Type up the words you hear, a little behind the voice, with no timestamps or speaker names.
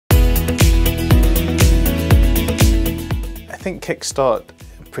think Kickstart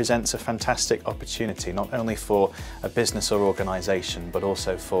presents a fantastic opportunity, not only for a business or organisation, but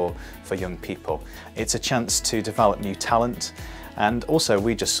also for young people. It's a chance to develop new talent, and also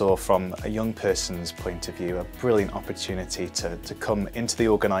we just saw from a young person's point of view a brilliant opportunity to come into the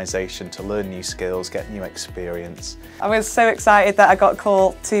organisation, to learn new skills, get new experience. I was so excited that I got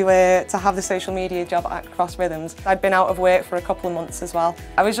called to have the social media job at Cross Rhythms. I'd been out of work for a couple of months as well.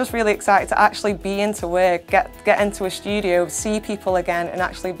 I was just really excited to actually be into work, get into a studio, see people again and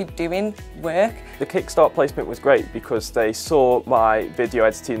actually be doing work. The Kickstart placement was great because they saw my video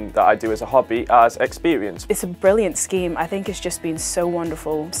editing that I do as a hobby as experience. It's a brilliant scheme. I think it's just been so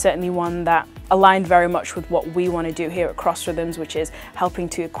wonderful. Certainly one that aligned very much with what we want to do here at Cross Rhythms, which is helping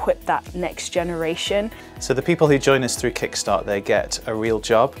to equip that next generation. So the people who join us through Kickstart, they get a real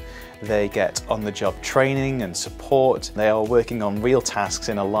job, they get on-the-job training and support, they are working on real tasks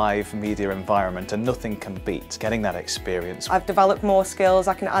in a live media environment, and nothing can beat getting that experience. I've developed more skills,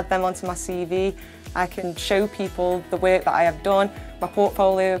 I can add them onto my CV, I can show people the work that I have done, my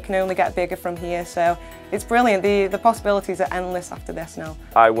portfolio can only get bigger from here, so it's brilliant. The possibilities are endless after this now.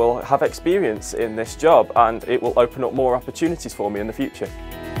 I will have experience in this job and it will open up more opportunities for me in the future.